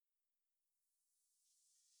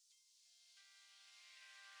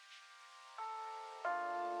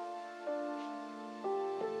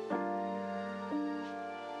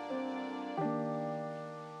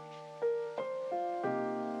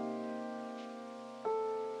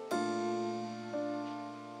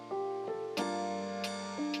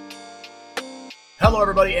Hello,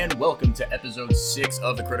 everybody, and welcome to episode 6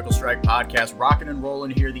 of the Critical Strike podcast. Rocking and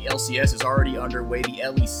rolling here. The LCS is already underway. The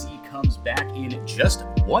LEC comes back in just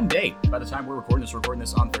one day. By the time we're recording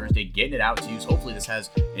this on Thursday, getting it out to you. So hopefully this has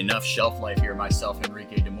enough shelf life here. Myself,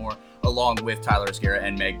 Enrique Demore, along with Tyler Esguerra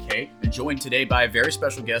and Meg K. And joined today by a very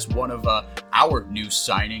special guest, one of our new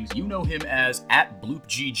signings. You know him as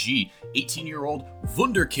 @BloopGG, 18-year-old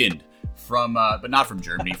Wunderkind from, but not from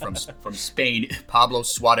Germany, from Spain. Pablo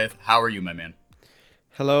Suarez. How are you, my man?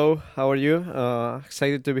 Hello, how are you?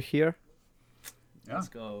 Excited to be here. Yeah. Let's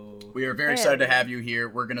go. We are very excited to have you here.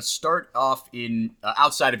 We're going to start off in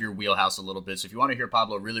outside of your wheelhouse a little bit. So if you want to hear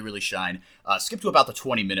Pablo really shine, skip to about the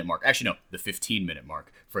 20-minute mark. Actually, no, the 15-minute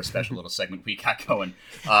mark for a special little segment we got going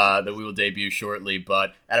that we will debut shortly.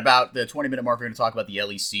 But at about the 20-minute mark, we're going to talk about the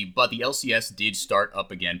LEC. But the LCS did start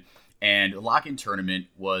up again. And the lock-in tournament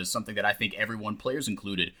was something that I think everyone, players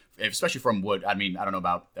included, especially from what, I mean, I don't know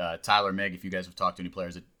about Tyler, Meg, if you guys have talked to any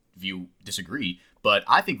players that view disagree, but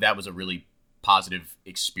I think that was a really positive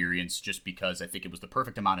experience just because I think it was the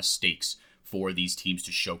perfect amount of stakes for these teams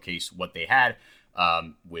to showcase what they had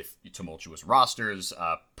with tumultuous rosters.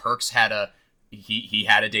 Perkz had he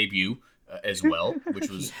had a debut as well, which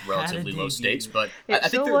was relatively low stakes, but I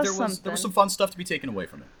think there was some fun stuff to be taken away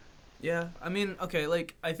from it. Yeah, I mean, okay,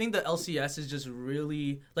 like, I think the LCS is just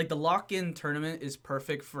really, like, the lock-in tournament is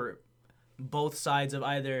perfect for both sides of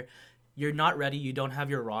either you're not ready, you don't have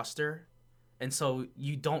your roster, and so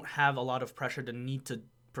you don't have a lot of pressure to need to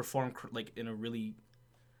perform, like, in a really,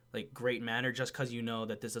 like, great manner just because you know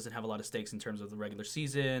that this doesn't have a lot of stakes in terms of the regular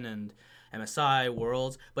season and MSI,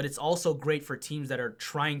 Worlds, but it's also great for teams that are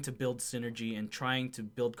trying to build synergy and trying to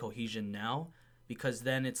build cohesion now, because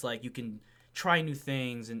then it's like you can try new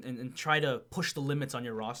things and try to push the limits on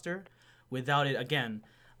your roster without it, again,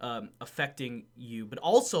 affecting you, but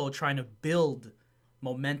also trying to build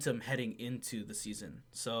momentum heading into the season.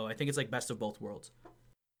 So I think it's like best of both worlds.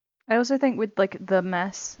 I also think with like the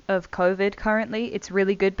mess of COVID currently, it's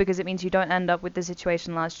really good because it means you don't end up with the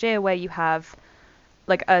situation last year where you have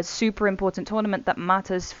like a super important tournament that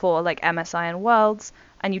matters for like MSI and Worlds,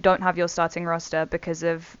 and you don't have your starting roster because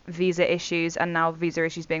of visa issues, and now visa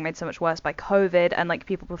issues being made so much worse by COVID, and like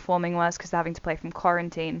people performing worse because they're having to play from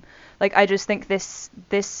quarantine. Like, I just think this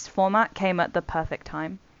format came at the perfect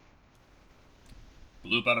time.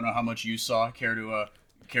 Bloop, I don't know how much you saw. Care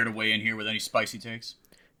to weigh in here with any spicy takes?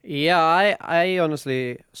 Yeah, I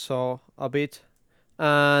honestly saw a bit,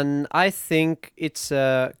 and I think it's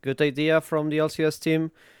a good idea from the LCS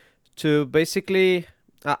team to basically.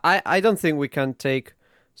 I don't think we can take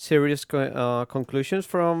serious conclusions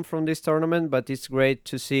from this tournament, but it's great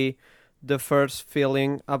to see the first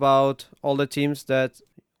feeling about all the teams that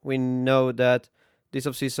we know that this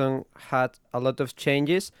offseason had a lot of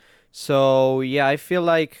changes. So yeah, I feel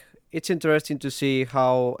like it's interesting to see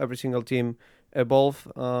how every single team evolve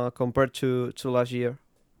compared to last year.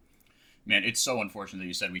 Man, it's so unfortunate that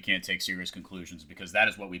you said we can't take serious conclusions because that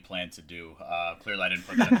is what we plan to do. Clearly, I didn't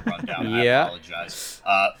put that in the rundown. Yeah. I apologize.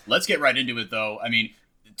 Let's get right into it, though. I mean,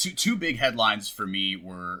 two big headlines for me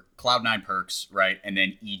were Cloud9 Perkz, right, and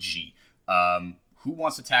then EG. Who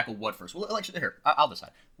wants to tackle what first? Well, actually, here, I'll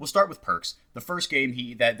decide. We'll start with Perkz. The first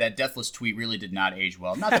game, that deathless tweet really did not age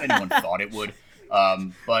well. Not that anyone thought it would.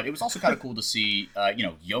 But it was also kind of cool to see,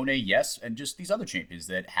 Yone, yes, and just these other champions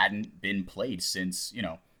that hadn't been played since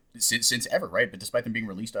ever, right? But despite them being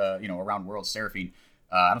released, around Worlds, Seraphine,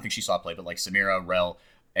 I don't think she saw play, but like Samira, Rel,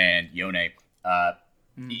 and Yone,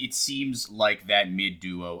 it seems like that mid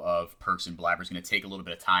duo of Perkz and Blabber is going to take a little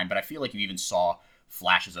bit of time, but I feel like you even saw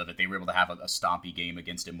flashes of it. They were able to have a stompy game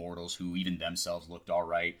against Immortals, who even themselves looked all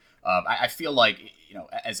right. I feel like,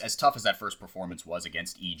 as tough as that first performance was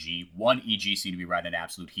against EG, one, EG seemed to be riding an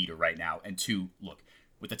absolute heater right now, and two, look,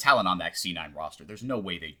 with the talent on that C9 roster, there's no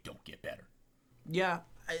way they don't get better. Yeah,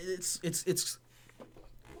 it's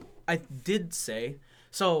I did say,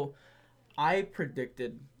 so I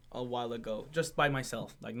predicted a while ago, just by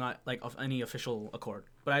myself, like not like of any official accord,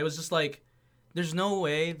 but I was just like, there's no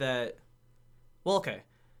way that, well, okay,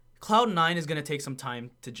 Cloud9 is going to take some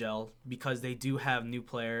time to gel because they do have new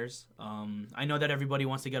players. I know that everybody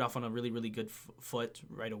wants to get off on a really, really good foot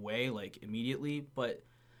right away, like immediately, but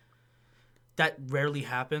that rarely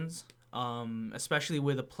happens, especially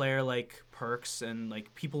with a player like Perkz, and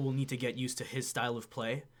like people will need to get used to his style of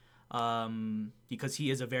play because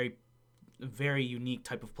he is a very, very unique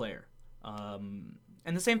type of player. And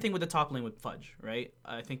the same thing with the top lane with Fudge, right?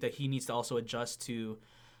 I think that he needs to also adjust to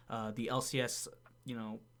the LCS,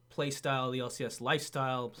 play style, the LCS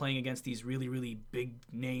lifestyle, playing against these really, really big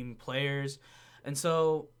name players. And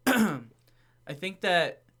so I think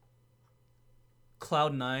that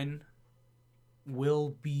Cloud9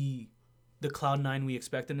 will be the Cloud9 we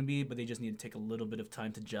expect them to be, but they just need to take a little bit of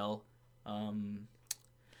time to gel.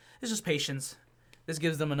 It's just patience. This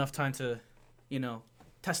gives them enough time to,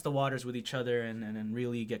 test the waters with each other and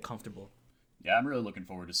really get comfortable. Yeah, I'm really looking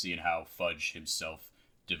forward to seeing how Fudge himself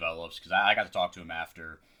develops, because I got to talk to him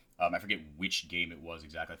after. I forget which game it was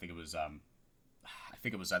exactly. I think it was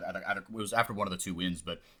either it was after one of the two wins,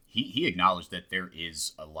 but he acknowledged that there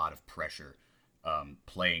is a lot of pressure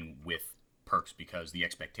playing with Perkz, because the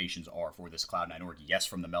expectations are for this Cloud9 org, yes,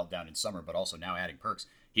 from the meltdown in summer, but also now adding Perkz.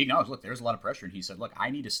 He acknowledged, look, there's a lot of pressure, and he said, look,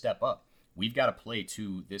 I need to step up. We've got to play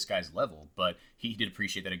to this guy's level, but he did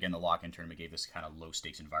appreciate that, again, the lock-in tournament gave this kind of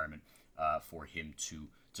low-stakes environment for him to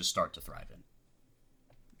start to thrive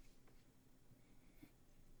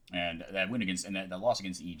in. And that win against, and that loss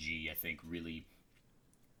against EG, I think, really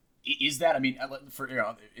is that. I mean, for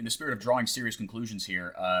in the spirit of drawing serious conclusions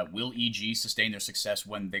here, will EG sustain their success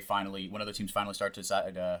when other teams finally start to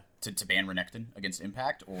decide to ban Renekton against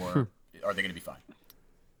Impact, or are they going to be fine?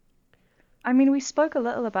 I mean, we spoke a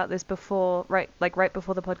little about this before, right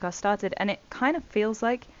before the podcast started, and it kind of feels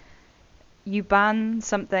like you ban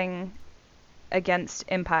something against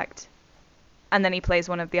Impact, and then he plays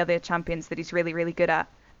one of the other champions that he's really, really good at,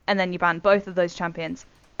 and then you ban both of those champions,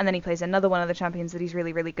 and then he plays another one of the champions that he's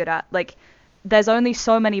really, really good at. Like, there's only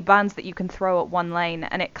so many bans that you can throw at one lane,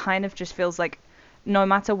 and it kind of just feels like no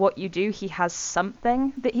matter what you do, he has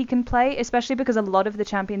something that he can play, especially because a lot of the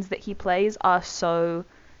champions that he plays are so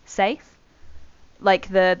safe. Like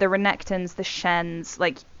the Renektons, the Shens,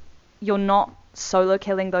 like, you're not solo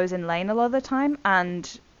killing those in lane a lot of the time,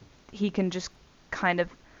 and he can just kind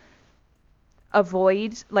of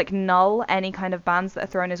avoid, like, null any kind of bans that are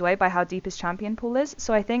thrown his way by how deep his champion pool is.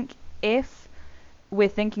 So I think if we're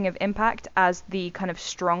thinking of Impact as the kind of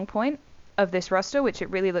strong point of this roster, which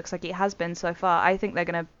it really looks like it has been so far, I think they're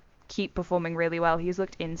going to keep performing really well. He's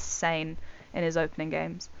looked insane in his opening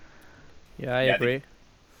games. Yeah, I agree.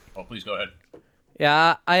 Oh, please go ahead.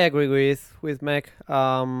 Yeah, I agree with Meg.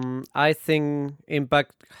 I think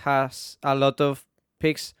Impact has a lot of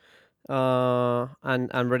picks,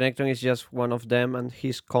 and Renekton is just one of them, and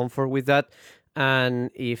he's comfort with that.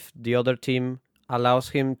 And if the other team allows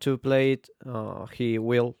him to play it, he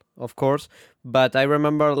will, of course. But I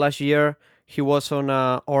remember last year he was on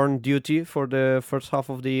Ornn duty for the first half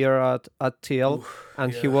of the year at TL,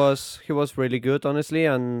 and he was really good, honestly.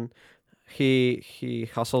 And he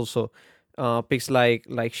has also picks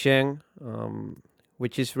like Shen,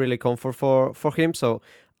 which is really comfort for him. So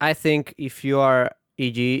I think if you are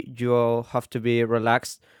EG, you have to be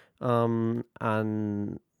relaxed. And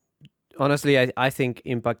honestly, I think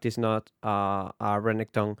Impact is not a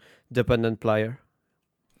Renekton dependent player.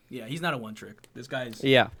 Yeah, he's not a one trick. This guy's.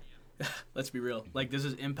 Yeah. Let's be real. Like, this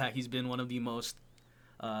is Impact. He's been one of the most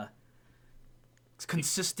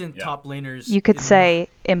consistent top laners. You could say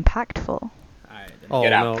impactful. Alright, Oh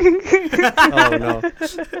out. no! Oh no!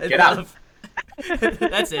 Get out.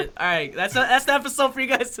 That's it. All right, that's the episode for you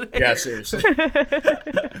guys today. Yeah, seriously.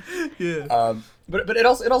 Yeah. But it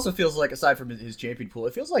also feels like, aside from his champion pool,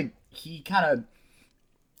 it feels like he kind of,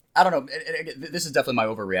 I don't know. This is definitely my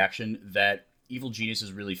overreaction, that Evil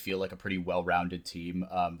Geniuses really feel like a pretty well-rounded team,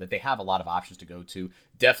 that they have a lot of options to go to.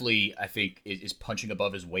 Definitely, I think, is punching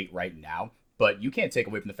above his weight right now. But you can't take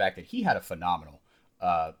away from the fact that he had a phenomenal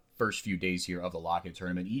first few days here of the lock-in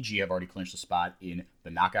tournament. EG have already clinched a spot in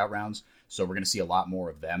the knockout rounds, so we're going to see a lot more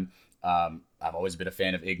of them. I've always been a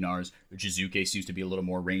fan of Ignar's. Jizuke seems to be a little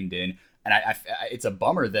more reined in. And it's a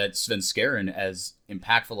bummer that Svenskeren, as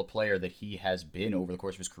impactful a player that he has been over the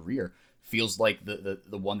course of his career, feels like the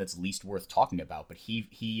one that's least worth talking about. But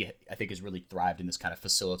he I think, has really thrived in this kind of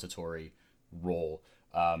facilitatory role.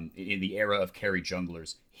 In the era of carry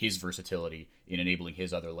junglers, his versatility in enabling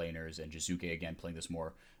his other laners, and Jizuke, again, playing this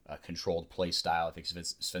more controlled play style. I think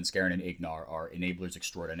Svenskeren and Ignar are enablers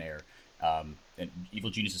extraordinaire. And Evil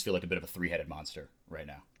Geniuses feel like a bit of a three-headed monster right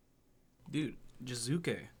now. Dude,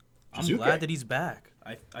 Jizuke. I'm Jizuke. glad that he's back.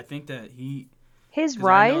 I think that His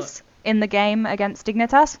rise in the game against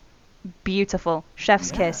Dignitas, beautiful.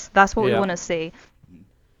 Chef's kiss. That's what we want to see.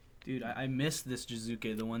 Dude, I miss this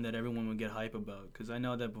Jizuke, the one that everyone would get hype about. Because I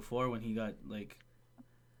know that before, when he got, like,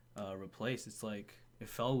 replaced, it's like, it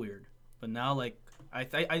felt weird. But now, like,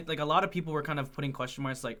 I like, a lot of people were kind of putting question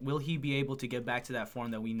marks, like, will he be able to get back to that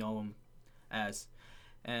form that we know him as?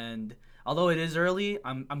 And although it is early,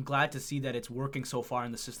 I'm glad to see that it's working so far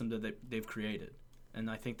in the system that they've created.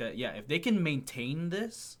 And I think that, yeah, if they can maintain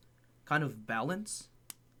this kind of balance,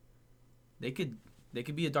 they could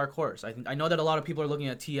be a dark horse. I know that a lot of people are looking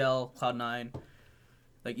at TL, Cloud9.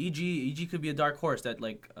 Like, EG could be a dark horse that,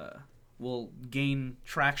 like, will gain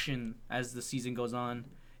traction as the season goes on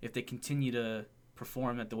if they continue to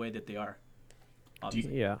perform at the way that they are.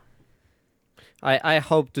 Obviously. Yeah. I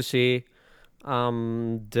hope to see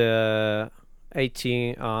the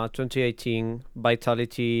 2018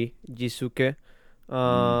 Vitality Jisuke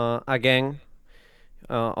again.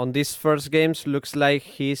 On these first games, looks like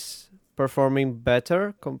he's performing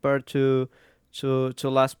better compared to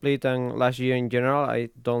last split and last year in general. I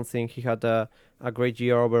don't think he had a great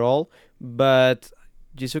year overall, but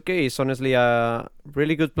Jisuke is honestly a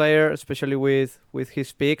really good player, especially with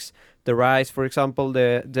his picks. The Rise, for example,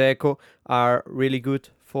 the Echo are really good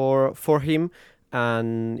for him.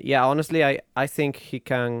 And yeah, honestly, I think he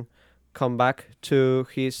can come back to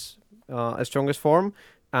his strongest form.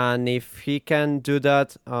 And if he can do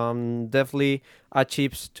that, definitely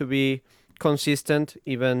achieves to be consistent,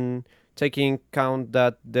 even taking account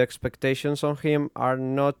that the expectations on him are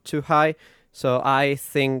not too high. So I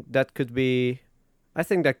think that could be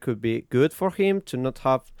good for him to not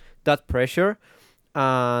have that pressure.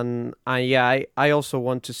 And yeah, I also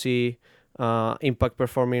want to see Impact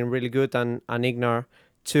performing really good and Ignar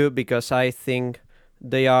too, because I think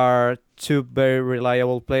they are two very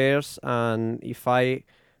reliable players. And if I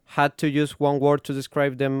had to use one word to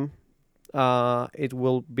describe them, it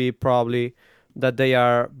will be probably that they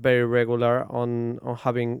are very regular on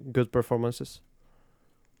having good performances.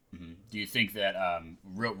 Mm-hmm. Do you think that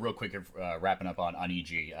real quick, wrapping up on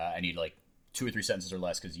EG, I need like 2 or 3 sentences or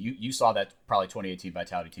less, because you saw that probably 2018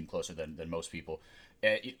 Vitality team closer than most people.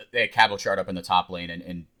 They had Capital Chart up in the top lane,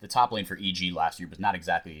 and the top lane for EG last year was not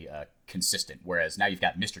exactly consistent, whereas now you've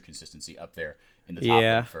got Mr. Consistency up there in the top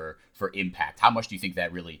lane for Impact. How much do you think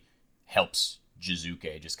that really helps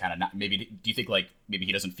Jizuke? Just kind of not, maybe, do you think like maybe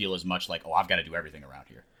he doesn't feel as much like, oh, I've got to do everything around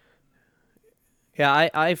here? Yeah,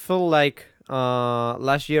 I feel like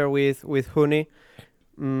last year with Huni,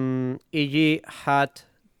 EG had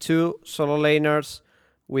 2 solo laners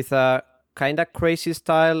with a kind of crazy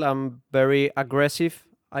style and very aggressive,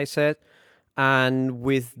 I said. And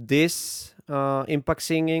with this Impact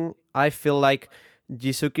singing, I feel like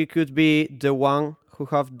Jizuki could be the one who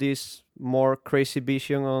have this more crazy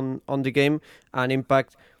vision on the game, and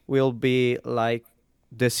Impact will be like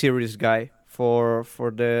the serious guy for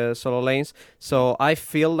the solo lanes. So I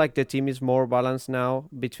feel like the team is more balanced now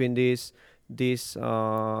between this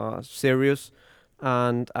serious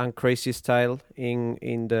and crazy style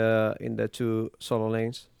in the 2 solo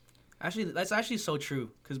lanes. Actually, that's actually so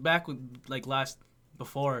true. Because back with, like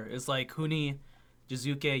before, it's like Huni,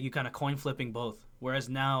 Jizuke, you kind of coin flipping both. Whereas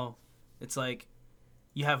now, it's like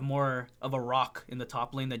you have more of a rock in the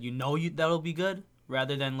top lane that that'll be good,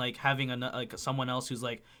 rather than like having like someone else who's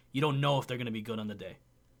like you don't know if they're gonna be good on the day.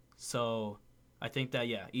 So I think that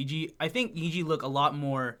I think EG look a lot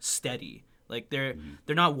more steady. Like they're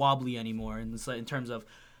not wobbly anymore in terms of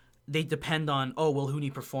they depend on, oh, will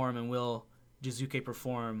Huni perform and will Jizuke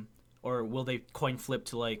perform, or will they coin flip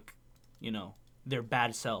to like, their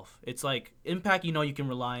bad self. It's like Impact, you can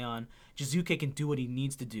rely on. Jizuke can do what he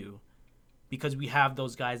needs to do because we have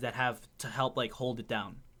those guys that have to help like hold it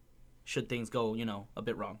down should things go, a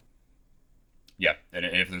bit wrong. Yeah, and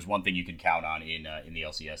if there's one thing you can count on in the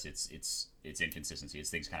LCS, it's inconsistency. It's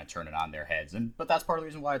things kind of turning on their heads, but that's part of the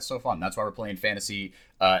reason why it's so fun. That's why we're playing fantasy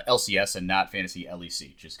LCS and not fantasy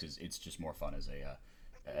LEC, just because it's just more fun as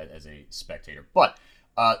a spectator. But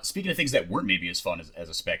speaking of things that weren't maybe as fun as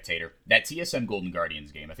a spectator, that TSM Golden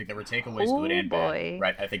Guardians game, I think there were takeaways, good and bad,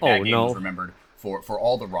 right? I think that game was remembered for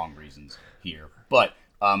all the wrong reasons here. But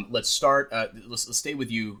let's start. Let's stay with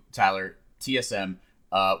you, Tyler. TSM.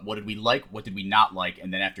 What did we like? What did we not like?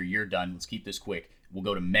 And then after you're done, let's keep this quick. We'll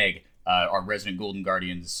go to Meg, our resident Golden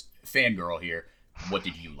Guardians fangirl here. What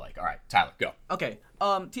did you like? All right, Tyler, go. Okay.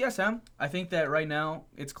 TSM, I think that right now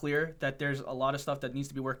it's clear that there's a lot of stuff that needs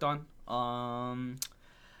to be worked on.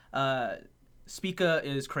 Spica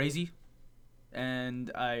is crazy,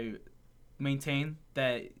 and I maintain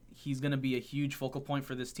that he's going to be a huge focal point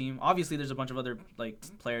for this team. Obviously, there's a bunch of other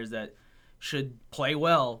players that should play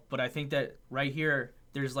well, but I think that right here,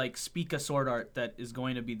 there's like Spica Sword Art that is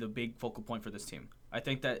going to be the big focal point for this team. I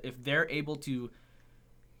think that if they're able to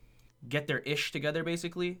get their ish together,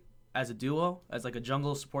 basically, as a duo, as like a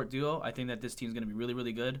jungle support duo, I think that this team's going to be really,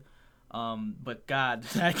 really good. But God,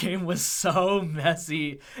 that game was so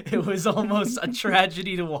messy. It was almost a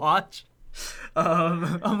tragedy to watch.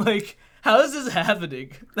 I'm like, how is this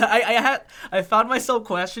happening? I found myself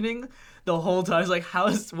questioning the whole time. I was like,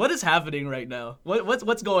 what is happening right now?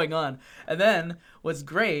 What's going on? And then what's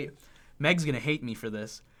great, Meg's gonna hate me for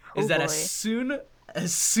this, is that as soon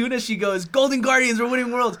as she goes, Golden Guardians, we're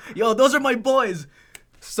winning worlds. Yo, those are my boys.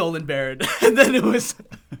 stolen Baron, and then it was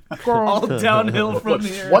all downhill from Look,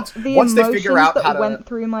 here. once The once they emotions figure out that how to went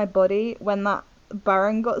through my body when that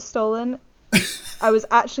Baron got stolen, I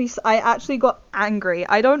actually got angry.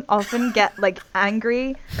 I don't often get like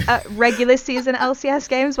angry at regular season LCS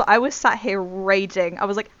games, but I was sat here raging. I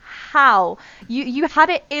was like, how? You had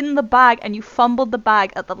it in the bag and you fumbled the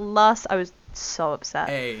bag at the last. I was so upset.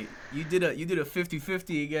 Hey, you did a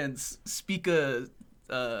 50-50 against Speaker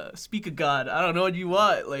God. I don't know what you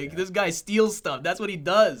want. Like, this guy steals stuff. That's what he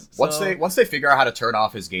does. Once So- they figure out how to turn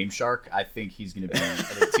off his Game Shark, I think he's going to be. I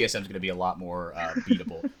think TSM's going to be a lot more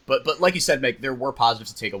beatable. But like you said, Meg, there were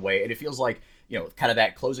positives to take away, and it feels like kind of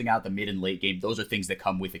that closing out the mid and late game. Those are things that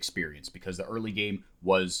come with experience because the early game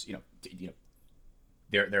was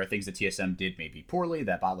there are things that TSM did maybe poorly.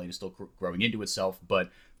 That bot lane is still growing into itself, but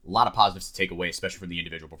a lot of positives to take away, especially from the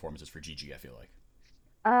individual performances for GG. I feel like.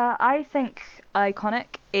 I think Iconic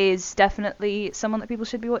is definitely someone that people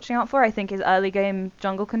should be watching out for. I think his early game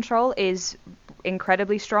jungle control is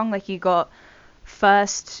incredibly strong. Like, you got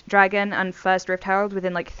first Dragon and first Rift Herald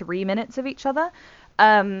within like 3 minutes of each other.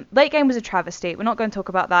 Late game was a travesty. We're not going to talk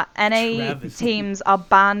about that. NA Travesty. teams are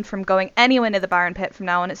banned from going anywhere near the Baron pit from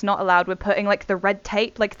now on. It's not allowed. We're putting like the red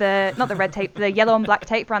tape, like not the red tape, the yellow and black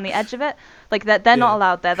tape around the edge of it. Like they're not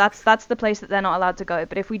allowed there. That's the place that they're not allowed to go.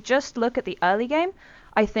 But if we just look at the early game,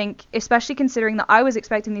 I think, especially considering that I was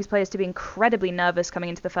expecting these players to be incredibly nervous coming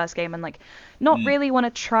into the first game and like not really want to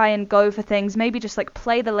try and go for things, maybe just like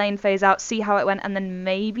play the lane phase out, see how it went, and then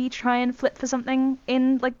maybe try and flip for something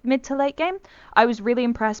in like mid to late game. I was really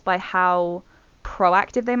impressed by how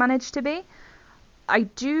proactive they managed to be. I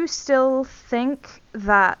do still think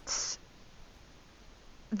that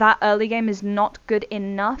early game is not good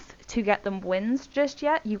enough to get them wins just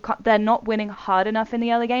yet. They're not winning hard enough in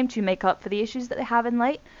the early game to make up for the issues that they have in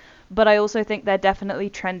late. But I also think they're definitely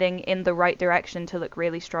trending in the right direction to look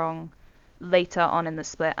really strong later on in the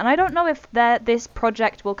split. And I don't know if this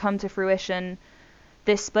project will come to fruition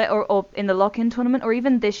this split or in the lock-in tournament or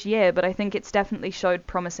even this year, but I think it's definitely showed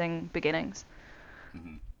promising beginnings.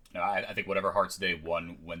 No, I think whatever Hearts they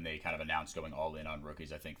won when they kind of announced going all in on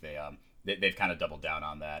rookies, I think they've kind of doubled down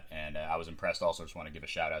on that, and I was impressed. Also, just want to give a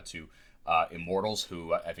shout out to Immortals,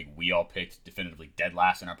 who I think we all picked definitively dead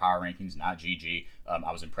last in our power rankings, not GG.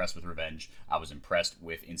 I was impressed with Revenge. I was impressed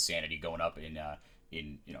with Insanity going up in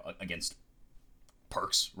against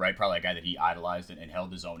Perks, right? Probably a guy that he idolized and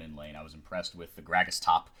held his own in lane. I was impressed with the Gragas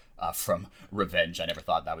top from Revenge. I never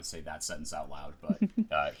thought that I would say that sentence out loud,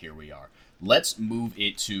 but here we are. Let's move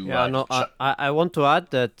it to... I want to add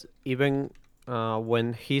that even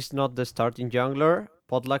when he's not the starting jungler,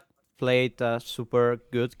 Podluck played a super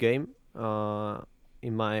good game,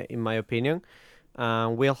 in my opinion.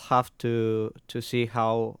 We'll have to see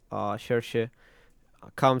how Xerxe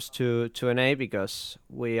comes to NA, because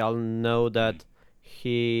we all know that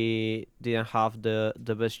he didn't have the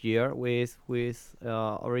best year with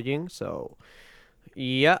Origin. So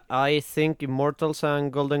yeah, I think Immortals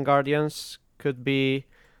and Golden Guardians could be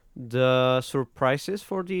the surprises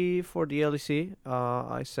for the LEC.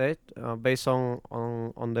 I said based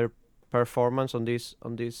on their performance on these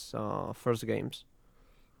first games.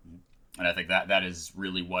 And I think that is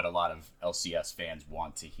really what a lot of LCS fans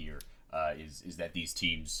want to hear, is that these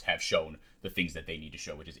teams have shown the things that they need to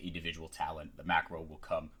show, which is individual talent. The macro will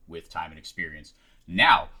come with time and experience.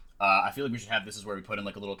 Now, I feel like we should have, this is where we put in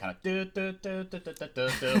like a little kind of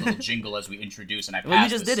little jingle as we introduce, and I Well, you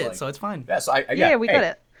just did it, so it's fine. Yeah, so We got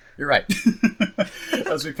it. You're right.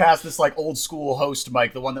 As we pass this like old school host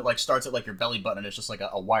mic, the one that like starts at like your belly button and it's just like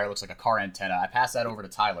a wire, looks like a car antenna. I pass that over to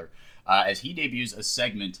Tyler as he debuts a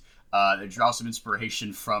segment that draws some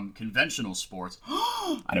inspiration from conventional sports.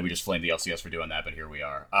 I know we just flamed the LCS for doing that, but here we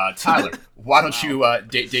are. Tyler, why don't you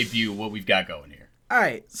debut what we've got going here? All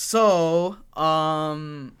right, so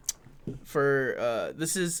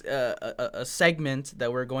this is a segment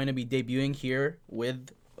that we're going to be debuting here with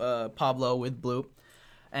Pablo, with Blue,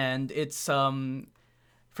 and it's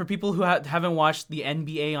for people who haven't watched the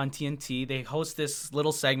NBA on TNT. They host this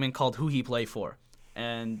little segment called "Who He Play For,"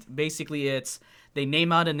 and basically it's they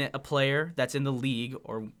name out a player that's in the league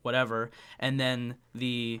or whatever, and then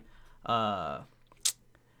the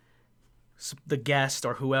guest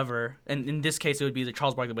or whoever, and in this case it would be the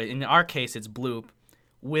Charles Barkley, but in our case it's Bloop,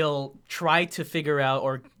 will try to figure out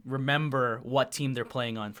or remember what team they're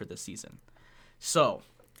playing on for this season. So,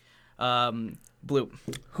 Bloop,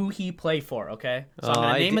 who he play for, okay? So I'm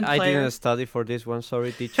gonna name a player. I didn't study for this one,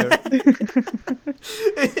 sorry, teacher.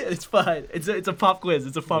 It's fine. It's a pop quiz.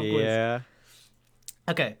 It's a pop quiz. Yeah.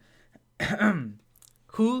 Okay.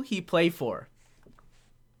 Who he play for?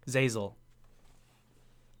 Zeyzal.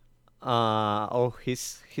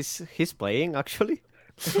 He's playing actually.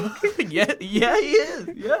 yeah, he is.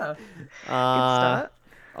 Yeah. Uh,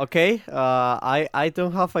 okay. I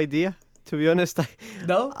don't have idea, to be honest.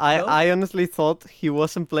 No. I honestly thought he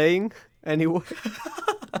wasn't playing anyway.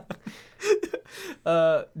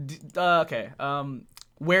 Okay.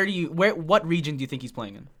 What region do you think he's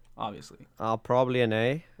playing in? Obviously. Probably an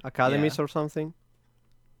A academies or something.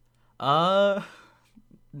 No,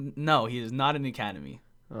 he is not an academy.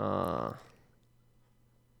 Uh,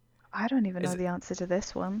 I don't even Is know it- the answer to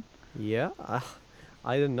this one. yeah.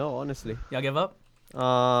 I don't know honestly. Y'all give up?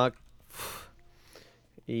 Uh,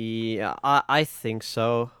 yeah. I think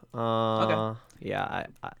so. Yeah.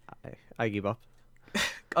 I give up.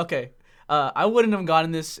 Okay. I wouldn't have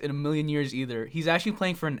gotten this in a million years either. He's actually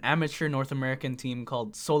playing for an amateur North American team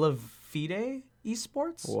called Sola Fide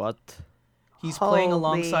Esports. What? He's playing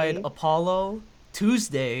alongside Holy. Apollo,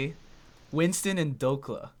 Tuesday, Winston, and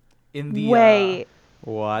Dokla in the. Wait,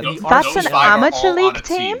 What? Those That's five an are amateur all on league a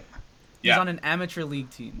team? He's Yeah. on an amateur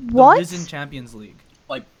league team. What? The Risen Champions League.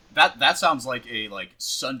 Like that sounds like a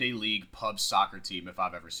Sunday league pub soccer team if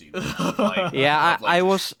I've ever seen one. Like, Yeah, of, like, I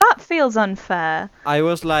was that feels unfair.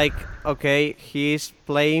 like, okay, he's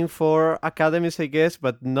playing for academies, I guess,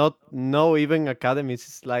 but no even academies.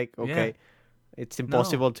 It's like, okay, it's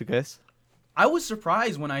impossible to guess. I was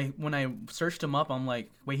surprised when I searched him up. I'm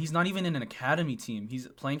like, wait, he's not even in an academy team. He's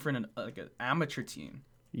playing for an amateur team.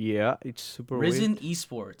 Yeah, it's super Risen weird.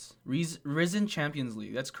 Esports, Risen Champions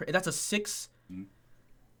League. That's a 6.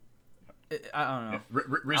 I don't know. I was really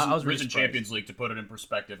Risen surprised. Champions League, to put it in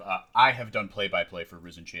perspective, I have done play-by-play for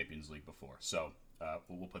Risen Champions League before, so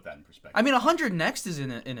we'll put that in perspective. I mean, 100 Next is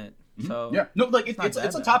in it. So Yeah, no, like not it's that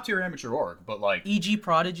a bad. top-tier amateur org, but like EG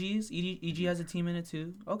Prodigies. EG has a team in it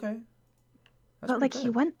too. Okay. That's But like pretty he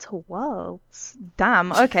good. went to Worlds.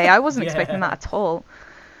 Damn. Okay, I wasn't expecting Yeah. that at all.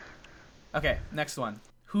 Okay, next one.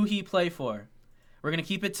 Who he play for? We're gonna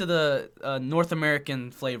keep it to the North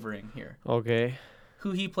American flavoring here. Okay.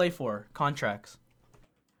 Who he play for? Contracts.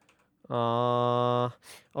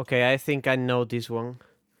 Okay, I think I know this one.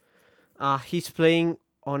 He's playing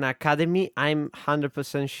on academy. I'm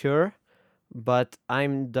 100% sure, but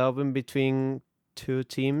I'm dubbing between two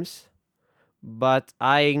teams. But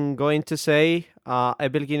I'm going to say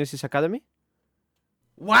Ebel Guinness' academy.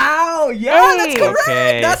 Wow! Yeah, that's Hey! correct.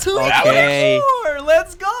 Okay, That's who he okay. played for.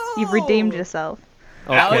 Let's go. You've redeemed yourself.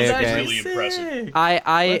 That Okay, was okay. really impressive.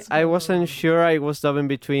 I Let's wasn't sure. I was dubbing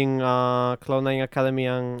between Cloud9 Academy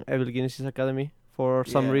and Evil Guinness Academy for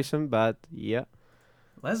some Yeah. reason, but yeah.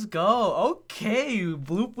 Let's go. Okay,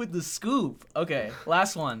 Bloop with the scoop. Okay,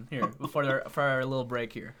 last one here for our little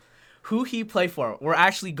break here. Who he play for? We're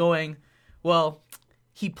actually going. Well,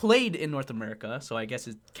 he played in North America, so I guess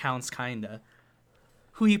it counts kinda.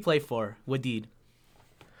 Who he play for? Wadid.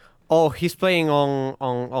 Oh, he's playing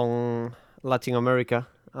on Latin America.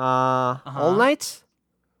 All Knights?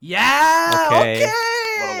 Yeah. Okay.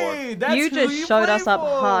 What a lord. That's you who just he showed play us up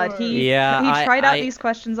hard. for. Yeah, He tried out I- these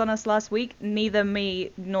questions on us last week. Neither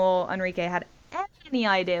me nor Enrique had any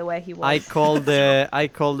idea where he was. I called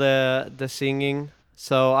the singing,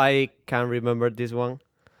 so I can remember this one.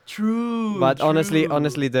 True. But honestly,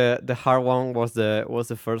 true. the hard one was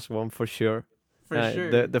the first one for sure. For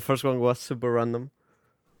sure. The first one was super random.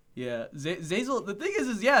 Yeah, Zazel. The thing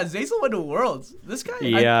is, yeah, Zazel went to Worlds. This guy,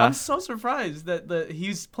 Yeah. I'm so surprised that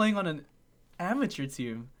he's playing on an amateur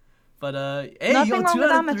team. But hey, Nothing yo, wrong 2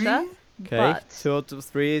 with out of amateur. 3. Okay, But 2 out of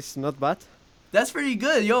 3 is not bad. That's pretty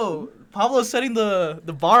good, yo. Pablo's setting the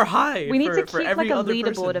bar high. we need for, to for keep every like a other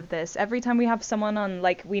leaderboard person. of this. Every time we have someone on,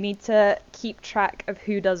 like we need to keep track of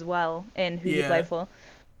who does well in who you play Yeah. for.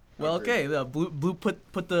 Well, okay, the Blue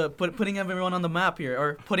putting everyone on the map here,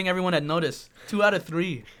 or putting everyone at notice. 2 out of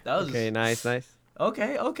 3. That was Okay, nice.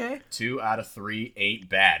 Okay. 2 out of 3 ain't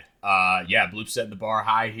bad. Yeah, Bloop setting the bar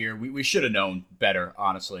high here. We should have known better,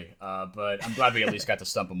 honestly. But I'm glad we at least got to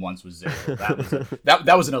stump him once with Zazel.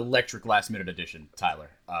 That was an electric last minute addition,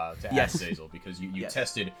 Tyler, to add Yes. Zazel, because you Yes.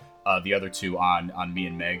 tested the other two on me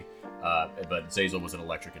and Meg. But Zazel was an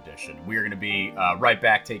electric addition. We are going to be right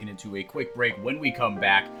back, taking it to a quick break. When we come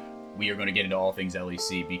back, we are going to get into all things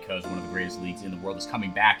LEC, because one of the greatest leagues in the world is coming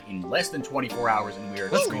back in less than 24 hours, and we are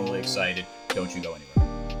extremely excited. Don't you go anywhere.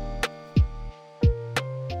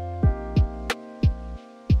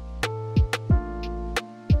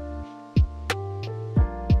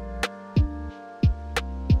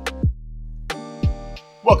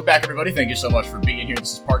 Welcome back, everybody. Thank you so much for being here.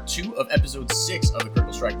 This is part 2 of episode 6 of the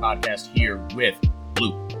Critical Strike podcast here with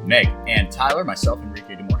Blue. Meg, and Tyler, myself,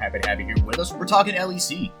 Enrique Demore, happy to have you here with us. We're talking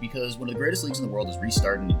LEC because one of the greatest leagues in the world is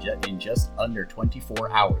restarting in just under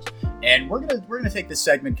 24 hours, and we're gonna take this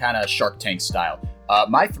segment kind of Shark Tank style.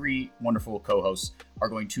 My three wonderful co-hosts are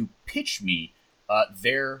going to pitch me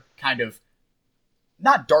their kind of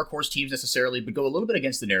not dark horse teams necessarily, but go a little bit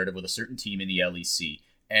against the narrative with a certain team in the LEC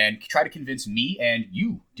and try to convince me and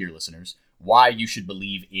you, dear listeners, why you should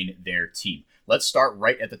believe in their team. Let's start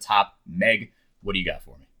right at the top. Meg, what do you got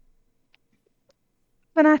for me?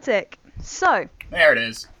 Fnatic. So, There it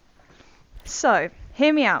is.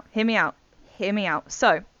 hear me out. So,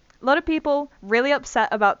 a lot of people really upset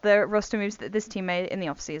about the roster moves that this team made in the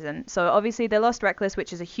offseason. So, obviously, they lost Reckless,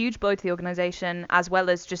 which is a huge blow to the organization, as well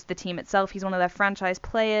as just the team itself. He's one of their franchise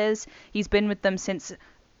players. He's been with them since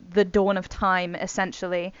the dawn of time,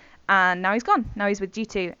 essentially. And now he's gone. Now he's with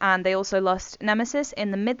G2. And they also lost Nemesis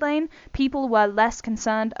in the mid lane. People were less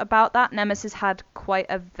concerned about that. Nemesis had quite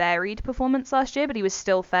a varied performance last year, but he was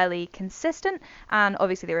still fairly consistent. And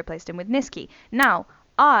obviously they replaced him with Nisqy. Now,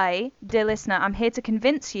 I, dear listener, I'm here to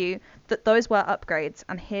convince you that those were upgrades.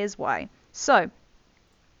 And here's why. So,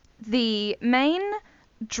 the main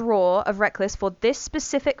draw of Reckless for this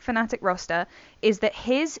specific Fnatic roster is that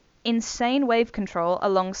his insane wave control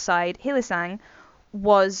alongside Hylissang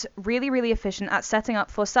was really, really efficient at setting up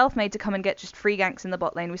for Selfmade to come and get just free ganks in the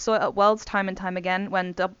bot lane. We saw it at Worlds time and time again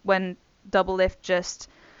when Doublelift just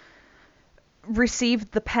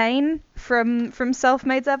received the pain from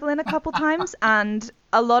Selfmade's Evelynn a couple times, and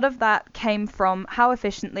a lot of that came from how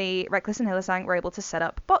efficiently Reckless and Hylissang were able to set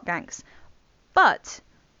up bot ganks. But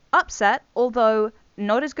Upset, although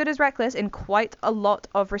not as good as Reckless in quite a lot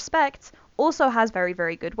of respects, also has very,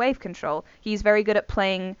 very good wave control. He's very good at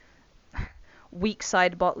playing weak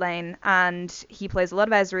side bot lane, and he plays a lot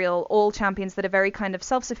of Ezreal, all champions that are very kind of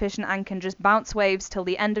self-sufficient and can just bounce waves till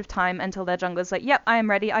the end of time until their jungler's like, yep, I am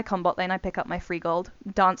ready, I come bot lane, I pick up my free gold,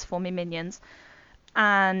 dance for me minions.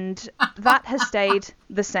 And that has stayed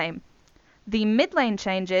the same. The mid lane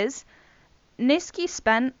changes. Nisqy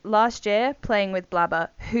spent last year playing with Blabber,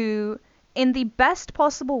 who in the best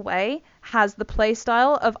possible way has the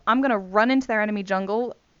playstyle of I'm going to run into their enemy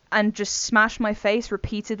jungle and just smash my face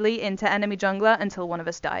repeatedly into enemy jungler until one of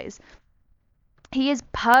us dies. He is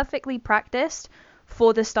perfectly practiced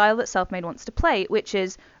for the style that Selfmade wants to play, which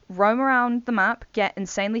is roam around the map, get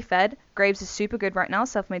insanely fed. Graves is super good right now.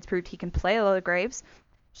 Selfmade's proved he can play a lot of Graves.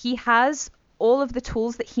 He has all of the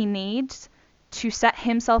tools that he needs to set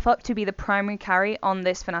himself up to be the primary carry on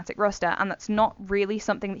this Fnatic roster, and that's not really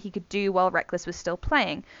something that he could do while Reckless was still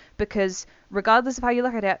playing, because regardless of how you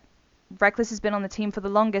look at it, Reckless has been on the team for the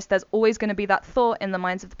longest. There's always going to be that thought in the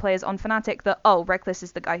minds of the players on Fnatic that, oh, Reckless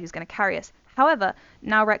is the guy who's going to carry us. However,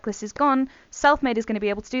 now Reckless is gone, Selfmade is going to be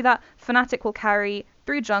able to do that. Fnatic will carry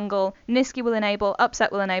through jungle, Nisqy will enable,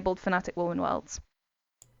 Upset will enable, Fnatic will win Worlds.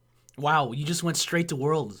 Wow, you just went straight to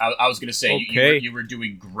Worlds. I was going to say, Okay. you were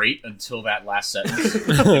doing great until that last sentence. It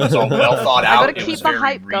was all well thought out. I gotta It keep was the very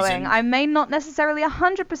hype going. reasoned. I may not necessarily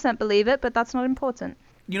 100% believe it, but that's not important.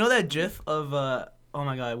 You know that gif of oh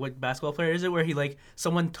my god, what basketball player is it where he like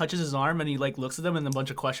someone touches his arm and he like looks at them and a bunch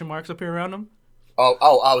of question marks appear around him? Oh,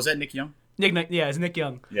 was that Nick Young? Yeah, it's Nick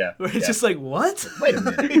Young. Yeah. Where it's yeah. just like, what? Wait a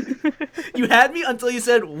minute. You had me until you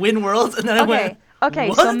said win Worlds, and then I went,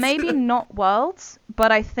 Okay, so what? maybe not Worlds,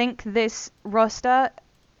 but I think this roster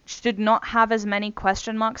should not have as many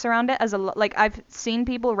question marks around it as like I've seen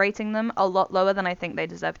people rating them a lot lower than I think they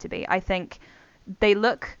deserve to be. I think they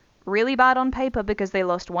look really bad on paper because they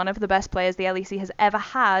lost one of the best players the LEC has ever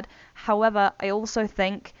had. However, I also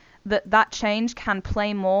think that change can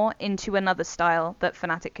play more into another style that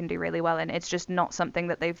Fnatic can do really well in. It's just not something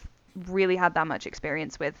that they've really had that much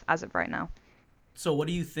experience with as of right now. So what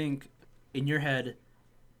do you think, in your head,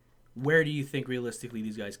 where do you think realistically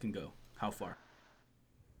these guys can go? How far?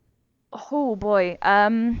 Oh boy. I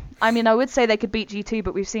mean, I would say they could beat G2,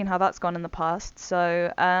 but we've seen how that's gone in the past.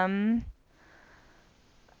 So,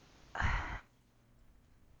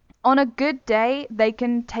 on a good day, they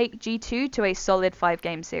can take G2 to a solid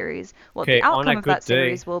 5-game series. What Okay, the on a outcome of good that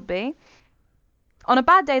series will be. On a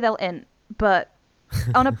bad day, they'll int, but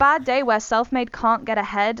on a bad day where Selfmade can't get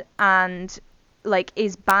ahead and like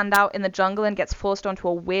is banned out in the jungle and gets forced onto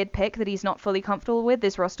a weird pick that he's not fully comfortable with,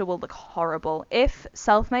 this roster will look horrible. If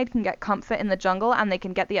Selfmade can get comfort in the jungle and they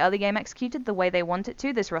can get the early game executed the way they want it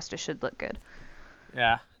to, this roster should look good.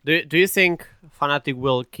 Yeah. Do you think Fnatic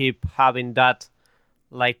will keep having that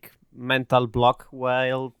like mental block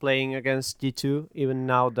while playing against G2 even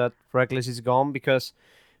now that Reckless is gone? Because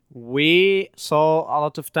we saw a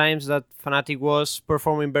lot of times that Fnatic was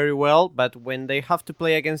performing very well, but when they have to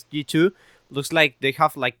play against G2, looks like they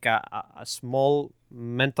have like a small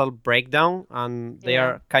mental breakdown and they Yeah.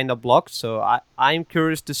 are kind of blocked. So I'm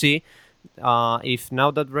curious to see if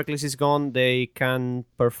now that Reckless is gone, they can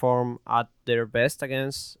perform at their best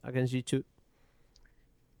against G2.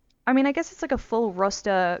 I mean, I guess it's like a full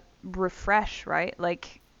roster refresh, right?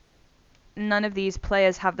 Like, none of these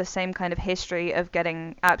players have the same kind of history of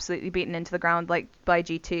getting absolutely beaten into the ground like by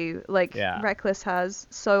G2 like Yeah. Reckless has.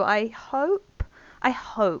 So I hope I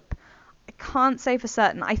can't say for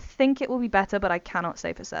certain. I think it will be better, but I cannot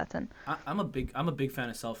say for certain. I'm a big fan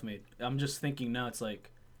of Selfmade. I'm just thinking now. It's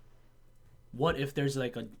like, what if there's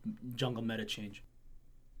like a jungle meta change?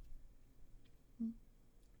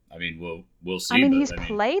 I mean, we'll see. I mean, but, he's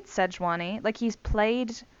played Sejuani. Like, he's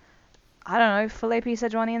played, I don't know, Felipe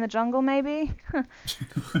Sejuani in the jungle, maybe?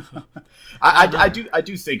 I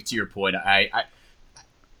do think, to your point,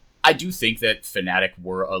 I do think that Fnatic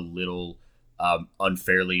were a little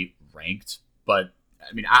unfairly ranked, but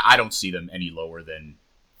I mean, I don't see them any lower than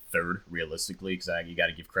third realistically, because you got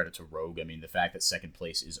to give credit to Rogue. I mean, the fact that second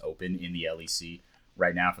place is open in the LEC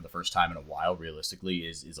right now for the first time in a while, realistically,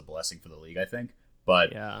 is a blessing for the league, I think.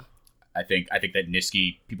 But Yeah. I think that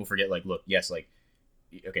Nisqy, people forget, like, look, yes, like,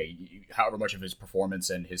 okay, however much of his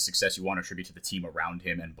performance and his success you want to attribute to the team around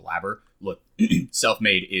him and Blabber, look,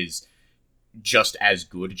 Selfmade is just as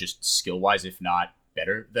good, just skill wise, if not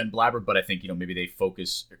better than Blabber. But I think, maybe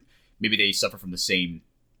they suffer from the same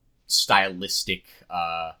stylistic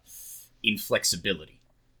inflexibility.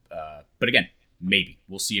 But again, maybe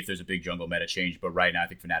we'll see if there's a big jungle meta change. But right now, I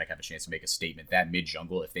think Fnatic have a chance to make a statement. That mid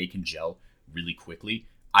jungle, if they can gel really quickly,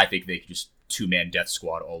 I think they could just 2-man death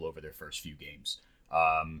squad all over their first few games.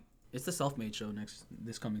 It's the Selfmade show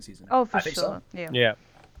this coming season. Oh, for I think sure. so. Yeah. Yeah.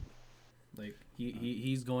 Like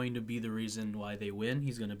he's going to be the reason why they win.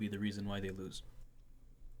 He's going to be the reason why they lose.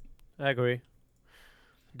 I agree.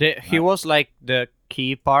 He was like the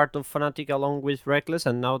key part of Fnatic along with Reckless,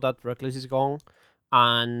 and now that Reckless is gone,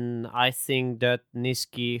 and I think that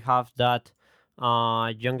Nisqy have that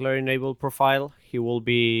jungler enabled profile, he will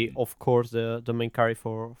be, of course, the main carry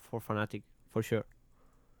for Fnatic for sure.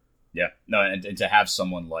 Yeah, no, and to have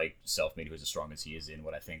someone like Selfmade who is as strong as he is in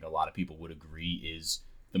what I think a lot of people would agree is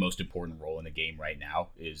the most important role in the game right now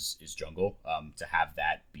is jungle. To have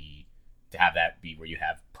that be where you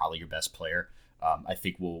have probably your best player, I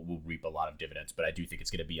think will reap a lot of dividends. But I do think it's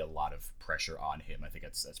going to be a lot of pressure on him. I think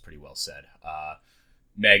that's pretty well said.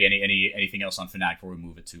 Meg, anything else on Fnatic before we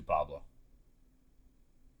move it to Pablo?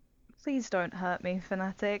 Please don't hurt me,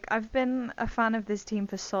 Fnatic. I've been a fan of this team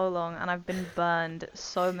for so long and I've been burned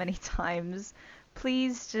so many times.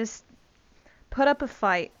 Please just put up a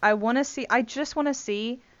fight. I just want to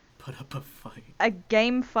see Put up a fight. a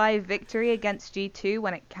Game 5 victory against G2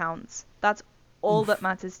 when it counts. That's all that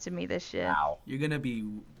matters to me this year. Wow. You're going to be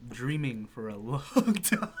dreaming for a long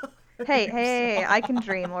time. Hey, I can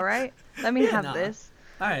dream, alright? Let me have Nah. this.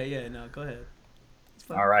 All right, yeah, no, go ahead. It's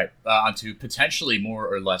fine. All right, on to potentially more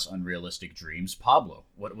or less unrealistic dreams. Pablo,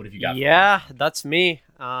 what have you got? Yeah, that's me.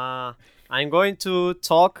 I'm going to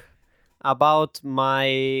talk about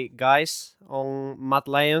my guys on Mad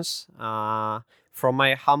Lions. From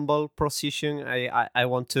my humble position, I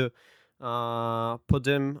want to put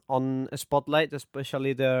them on a spotlight,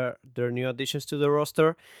 especially their new additions to the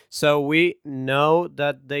roster. So we know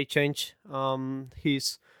that they changed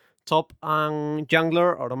his top and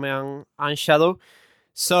jungler, Oromean and Shadow.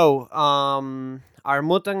 So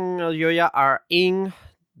Armut and Elyoya are in.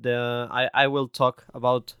 I will talk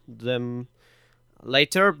about them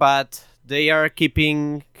later, but they are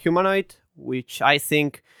keeping Humanoid, which I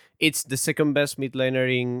think it's the second best mid laner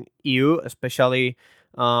in EU, especially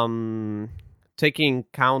taking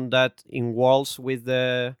count that in Worlds with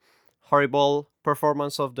the horrible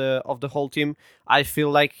performance of the whole team. I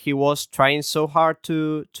feel like he was trying so hard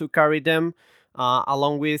to carry them,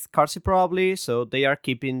 along with Karsi probably. So they are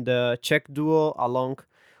keeping the Czech duo along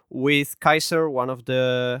with Kaiser, one of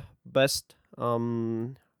the best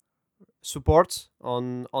supports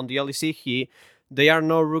on the LEC. They are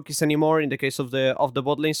no rookies anymore in the case of the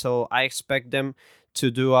bot lane, so I expect them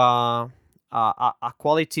to do a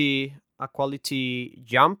quality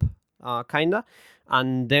jump, kinda.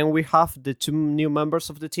 And then we have the two new members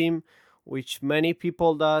of the team, which many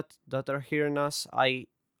people that are hearing us, I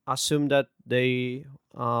assume that they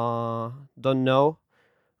don't know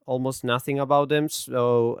almost nothing about them.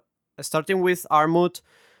 So starting with Armut,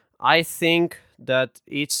 I think that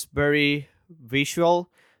it's very visual.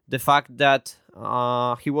 The fact that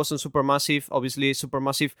he wasn't Supermassive. Obviously,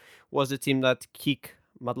 Supermassive was the team that kicked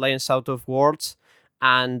Mad Lions out of Worlds,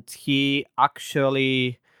 and he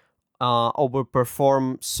actually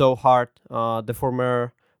overperformed so hard the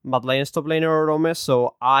former Mad Lions top laner Orome.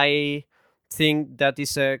 So I think that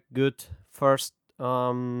is a good first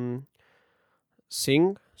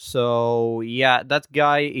thing. So yeah, that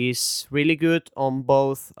guy is really good on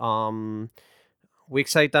both weak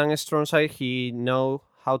side and strong side. He know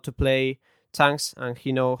how to play tanks and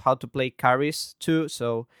he know how to play carries too.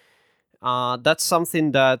 So that's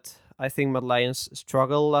something that I think Mad Lions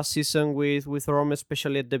struggled last season with Rom,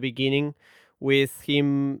 especially at the beginning, with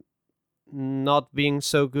him not being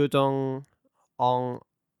so good on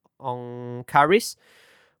on carries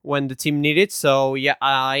when the team needed. So yeah,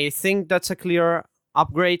 I think that's a clear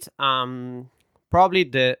upgrade. Probably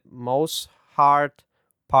the most hard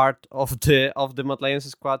part of the Mad Lions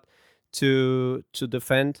squad to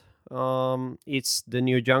defend. It's the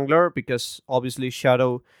new jungler because obviously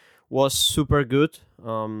Shadow was super good.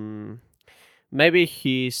 Maybe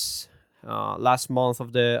his last month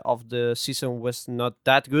of the season was not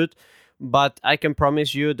that good, but I can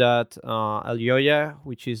promise you that Elioya,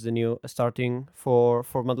 which is the new starting for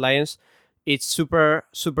Mad Lions, it's super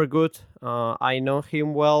good. I know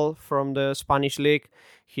him well from the Spanish league.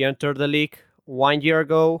 He entered the league 1 year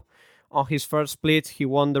ago. On his first split, he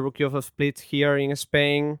won the Rookie of the Split here in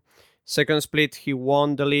Spain. Second split, he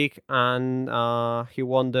won the league and he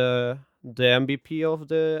won the MVP of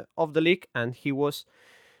the league, and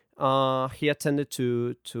he attended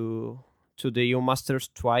to the EU Masters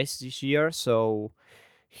twice this year, so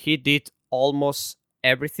he did almost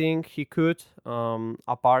everything he could,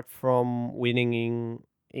 apart from winning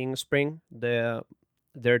in spring. Their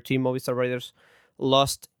team Movistar Raiders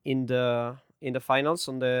lost in the finals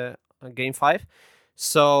on the game 5.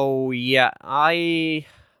 So yeah, I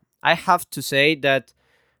have to say that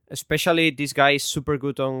especially this guy is super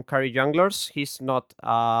good on carry junglers. He's not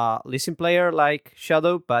a leasing player like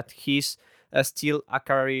Shadow, but he's still a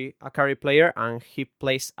carry player, and he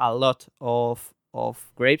plays a lot of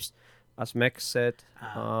Graves. As Meg said,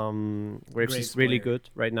 Graves is Graves really player. good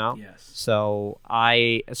right now. Yes. So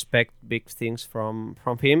I expect big things from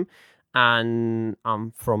him, and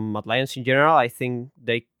from Mad Lions in general. I think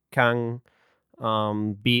they can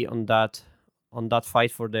be on that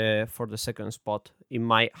fight for the second spot, in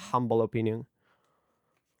my humble opinion.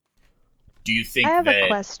 Do you I think have a that?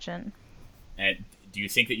 question. And do you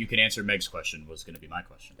think that you can answer Meg's question? Was going to be my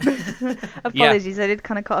question. Apologies, I did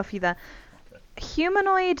kind of cut off you there.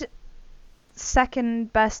 Humanoid,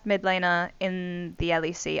 second best mid laner in the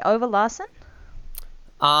LEC over Larson?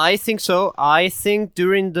 I think so. I think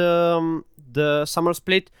during the summer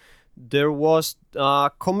split, there was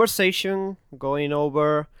a conversation going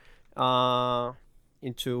over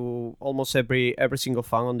into almost every single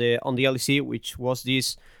fan on the LEC, which was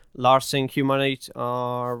this Larsen humanoid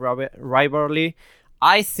rivalry.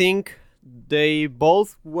 I think they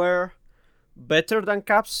both were better than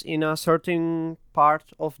Caps in a certain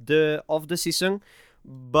part of the season,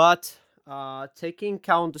 but taking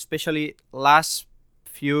count especially last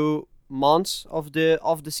few months of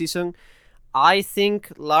the season, I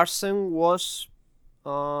think Larsen was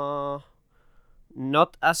not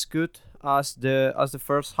as good as the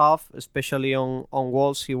first half, especially on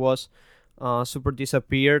walls. He was super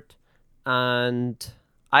disappeared, and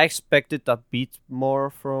I expected a bit more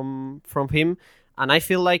from him. And I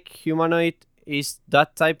feel like Humanoid is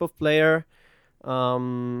that type of player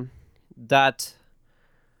that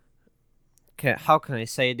how can I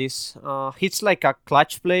say this? He's like a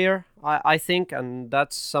clutch player, I think, and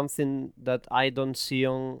that's something that I don't see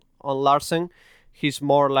on Larsen. He's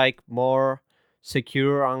more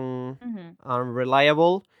secure and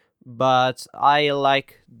reliable, but I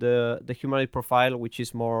like the humanoid profile, which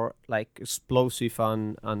is more like explosive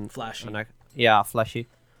and Flashy. Yeah, flashy.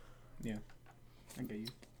 Yeah. I get you.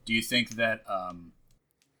 Do you think that?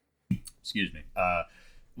 Excuse me.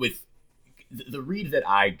 With the read that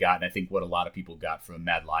I got, and I think what a lot of people got from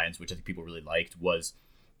Mad Lions, which I think people really liked, was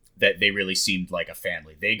that they really seemed like a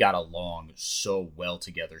family. They got along so well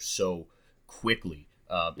together, so quickly.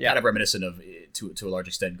 Kind of reminiscent of, to a large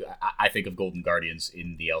extent, I think of Golden Guardians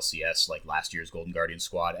in the LCS, like last year's Golden Guardians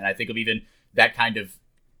squad, and I think of even that kind of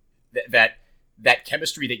that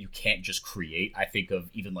chemistry that you can't just create. I think of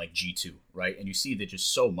even like G2, right? And you see that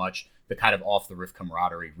just so much the kind of off the riff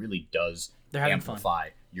camaraderie really does amplify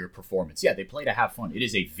your performance. Yeah, they play to have fun. It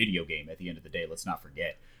is a video game at the end of the day. Let's not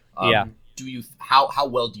forget. Do you how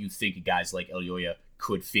well do you think guys like Elioya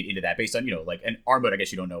could fit into that, based on, like, and Armut, I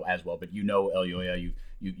guess you don't know as well, but Elioya,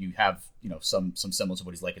 you have some semblance of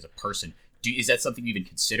what he's like as a person. Is that something you even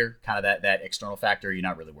consider, kind of that external factor, or you're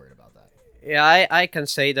not really worried about that? Yeah, I can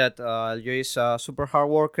say that Elioya is a super hard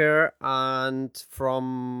worker, and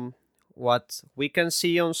from what we can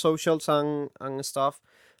see on socials and stuff,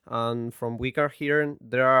 and from we are hearing,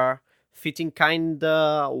 they are fitting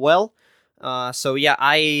kinda well. So yeah,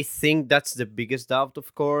 I think that's the biggest doubt,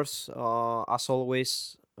 of course. As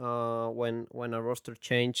always, when a roster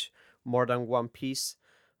change more than one piece.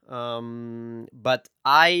 But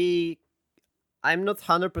I'm not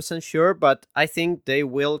 100% sure, but I think they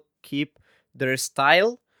will keep their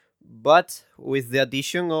style, but with the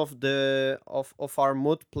addition of our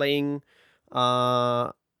mood playing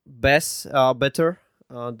better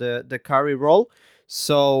the carry role.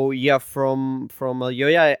 So yeah, from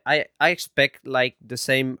Aljoya, I expect like the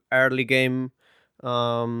same early game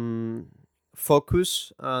um,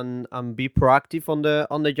 focus and be proactive on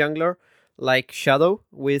the jungler, like Shadow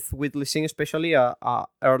with Lee Sin, especially a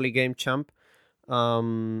early game champ.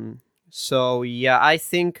 So yeah, I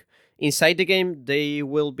think inside the game they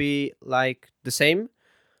will be like the same,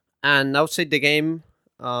 and outside the game,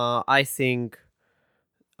 I think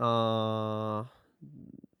uh,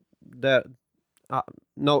 that uh,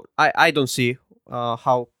 no, I don't see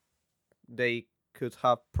how they could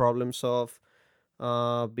have problems of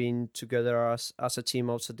being together as a team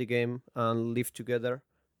outside the game and live together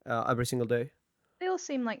every single day. They all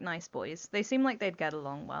seem like nice boys. They seem like they'd get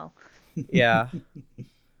along well. Yeah,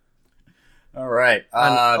 All right.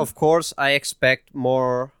 and of course I expect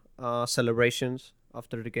more celebrations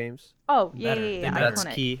after the games. Oh, yeah, Better. yeah, They yeah. better. That's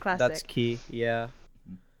Iconic. key. Classic. That's key. Yeah.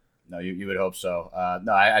 No, you would hope so.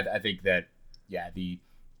 No, I think that yeah,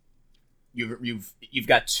 you've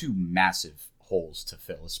got two massive holes to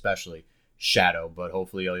fill, especially Shadow. But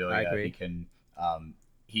hopefully, I agree. he can.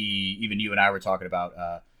 He even you and I were talking about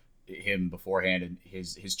him beforehand and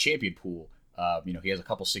his champion pool. He has a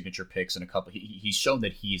couple signature picks and a couple. He's shown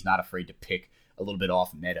that he's not afraid to pick a little bit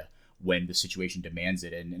off meta when the situation demands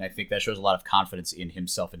it, and I think that shows a lot of confidence in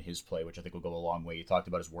himself and his play, which I think will go a long way. You talked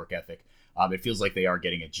about his work ethic. It feels like they are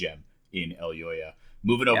getting a gem in Elyoya.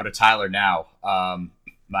 Moving over to Tyler now.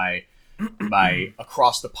 My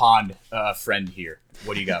across the pond friend here.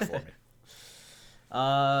 What do you got for me?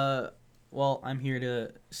 Well, I'm here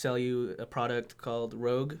to sell you a product called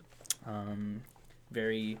Rogue.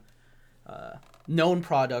 Very known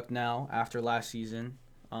product now after last season.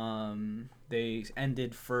 They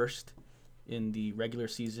ended first in the regular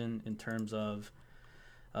season in terms of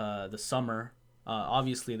the summer.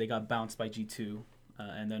 Obviously, they got bounced by G2,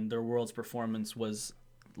 and then their Worlds performance was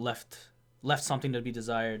left something to be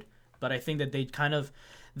desired. But I think that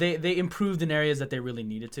they improved in areas that they really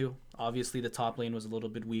needed to. Obviously, the top lane was a little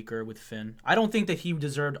bit weaker with Finn. I don't think that he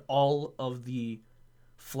deserved all of the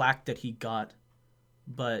flack that he got,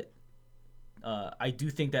 but I do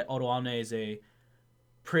think that Odoamne is a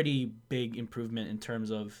pretty big improvement in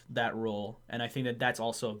terms of that role, and I think that that's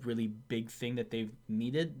also a really big thing that they've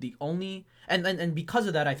needed. The only and because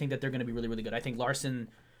of that, I think that they're going to be really, really good. I think Larson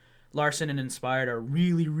and Inspired are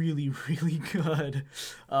really, really, really good.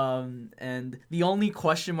 And the only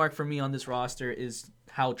question mark for me on this roster is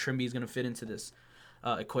how Trimby is going to fit into this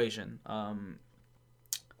equation.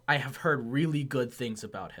 I have heard really good things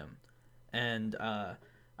about him. And I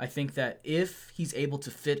think that if he's able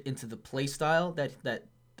to fit into the play style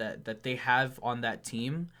that they have on that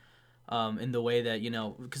team, in the way that,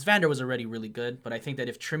 because Vander was already really good, but I think that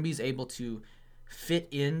if Trimby's able to fit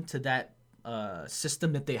into that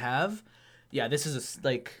system that they have, this is it's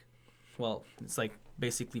like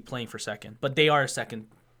basically playing for second, but they are a second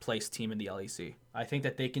place team in the LEC. I think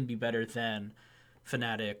that they can be better than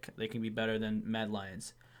Fnatic. They can be better than Mad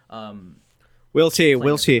Lions. We'll see.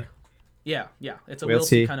 Yeah, it's a We'll we'll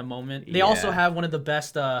see see. kind of moment. They also Yeah. have one of the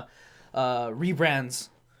best rebrands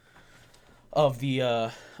of the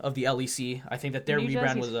LEC. I think that their New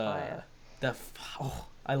rebrand Jersey's was fire.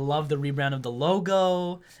 I love the rebrand of the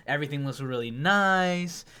logo. Everything looks really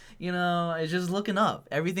nice. It's just looking up.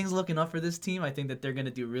 Everything's looking up for this team. I think that they're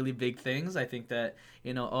gonna do really big things. I think that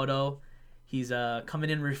Odo, he's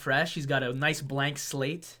coming in refreshed. He's got a nice blank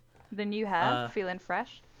slate. The new hair, feeling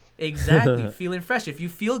fresh. Exactly, feeling fresh. If you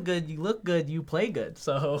feel good, you look good, you play good.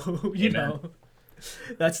 So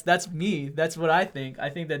that's me. That's what I think.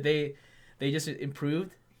 I think that they just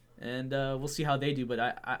improved, and we'll see how they do.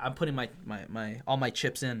 But I'm putting my all my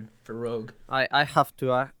chips in for Rogue. I have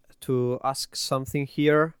to ask something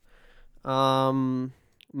here.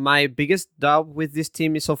 My biggest doubt with this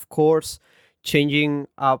team is, of course, changing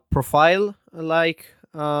a profile like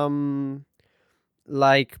Bander,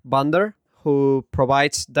 who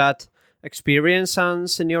provides that experience and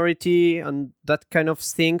seniority and that kind of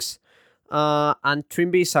things. And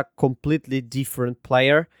Trimby is a completely different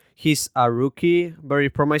player. He's a rookie, very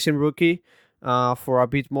promising rookie. For a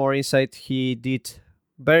bit more insight, he did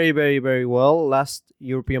very, very, very well last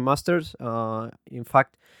European Masters. In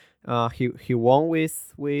fact, he won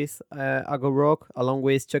with Agorok along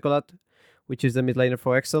with Chocolate, which is the mid laner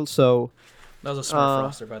for Excel. So That was a smart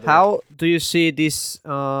roster, by the way. how do you see this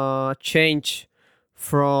change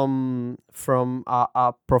from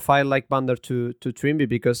a profile like Vander to Trimby?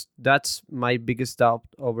 Because that's my biggest doubt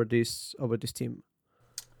over this team.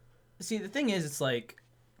 See, the thing is, it's like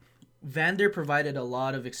Vander provided a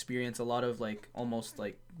lot of experience, a lot of like almost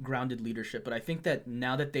like grounded leadership. But I think that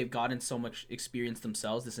now that they've gotten so much experience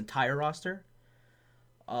themselves, this entire roster,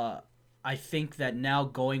 I think that now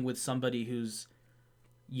going with somebody who's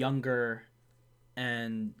younger,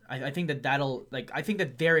 and I think that I think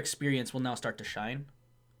that their experience will now start to shine.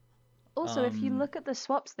 Also, if you look at the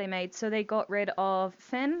swaps they made, so they got rid of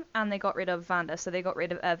Finn and they got rid of Vander. So they got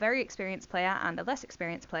rid of a very experienced player and a less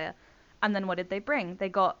experienced player. And then what did they bring? They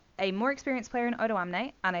got a more experienced player in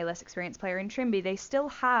Odoamne and a less experienced player in Trimby. They still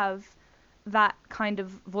have that kind of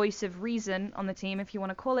voice of reason on the team, if you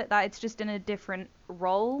want to call it that. It's just in a different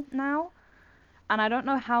role now. And I don't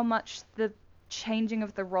know how much the changing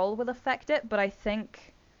of the role will affect it, but I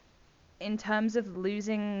think in terms of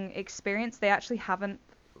losing experience, they actually haven't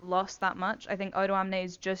lost that much. I think Odoamne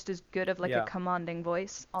is just as good of like a commanding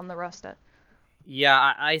voice on the roster.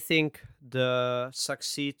 Yeah, I think the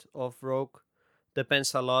succeed of Rogue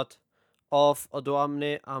depends a lot of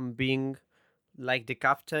Odoamne and being like the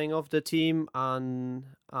captain of the team and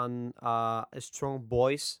a strong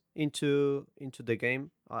voice into the game.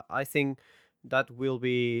 I think that will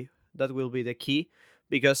be the key,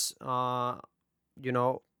 because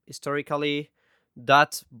historically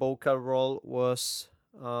that vocal role was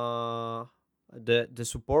the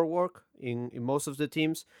support work in most of the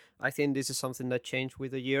teams. I think this is something that changed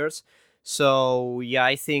with the years. So yeah,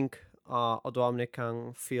 I think Odoamne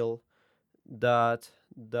can fill that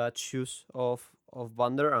shoes of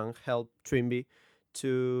Vander and help Trimby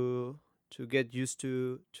to get used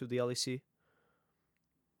to the LEC.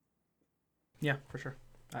 Yeah, for sure.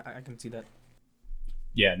 I can see that.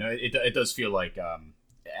 Yeah, no, it does feel like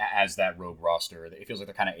as that Rogue roster, it feels like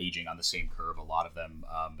they're kind of aging on the same curve, a lot of them.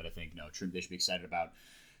 But I think they should be excited about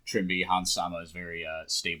Trimby. Hans Sama is very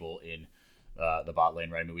stable in the bot lane,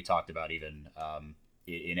 right? I mean, we talked about even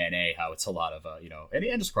in NA how it's a lot of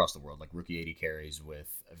and just across the world, like rookie AD carries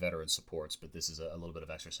with veteran supports. But this is a little bit of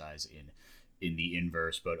exercise in the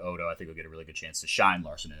inverse. But Odo, I think, will get a really good chance to shine.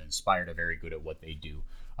 Larson and Inspired are very good at what they do.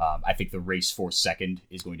 I think the race for second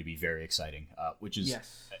is going to be very exciting, which is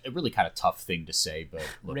a really kind of tough thing to say. But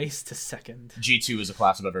look, race to second. G2 is a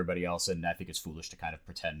class above everybody else, and I think it's foolish to kind of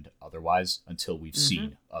pretend otherwise until we've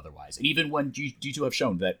seen otherwise. And even when G2 have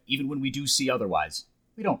shown that even when we do see otherwise,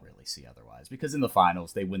 we don't really see otherwise, because in the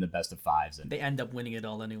finals they win the best of fives and they end up winning it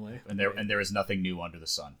all anyway. And there is nothing new under the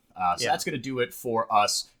sun. So that's going to do it for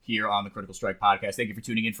us here on the Critical Strike podcast. Thank you for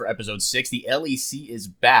tuning in for episode 6. The LEC is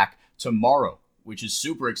back tomorrow, which is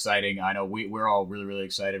super exciting. I know we're all really, really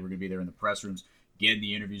excited. We're going to be there in the press rooms, getting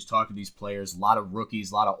the interviews, talking to these players, a lot of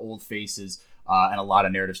rookies, a lot of old faces, and a lot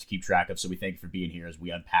of narratives to keep track of. So we thank you for being here as we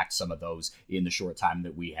unpacked some of those in the short time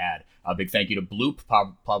that we had. A big thank you to Bloop,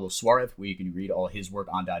 Pablo Suarez, where you can read all his work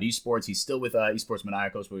on .esports. He's still with Esports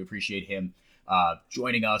Maniacos, but we appreciate him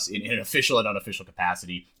joining us in an official and unofficial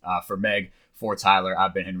capacity. For Meg, for Tyler,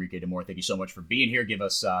 I've been Henrique Demore. Thank you so much for being here. Give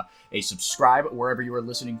us a subscribe wherever you are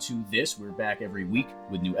listening to this. We're back every week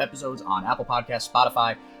with new episodes on Apple Podcasts,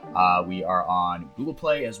 Spotify. We are on Google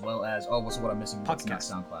Play, as well as, what's what I'm missing? That's not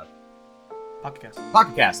SoundCloud.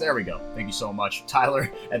 Pocket Cast. There we go. Thank you so much,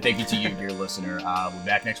 Tyler, and thank you to you, dear listener. We'll be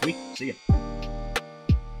back next week. See ya.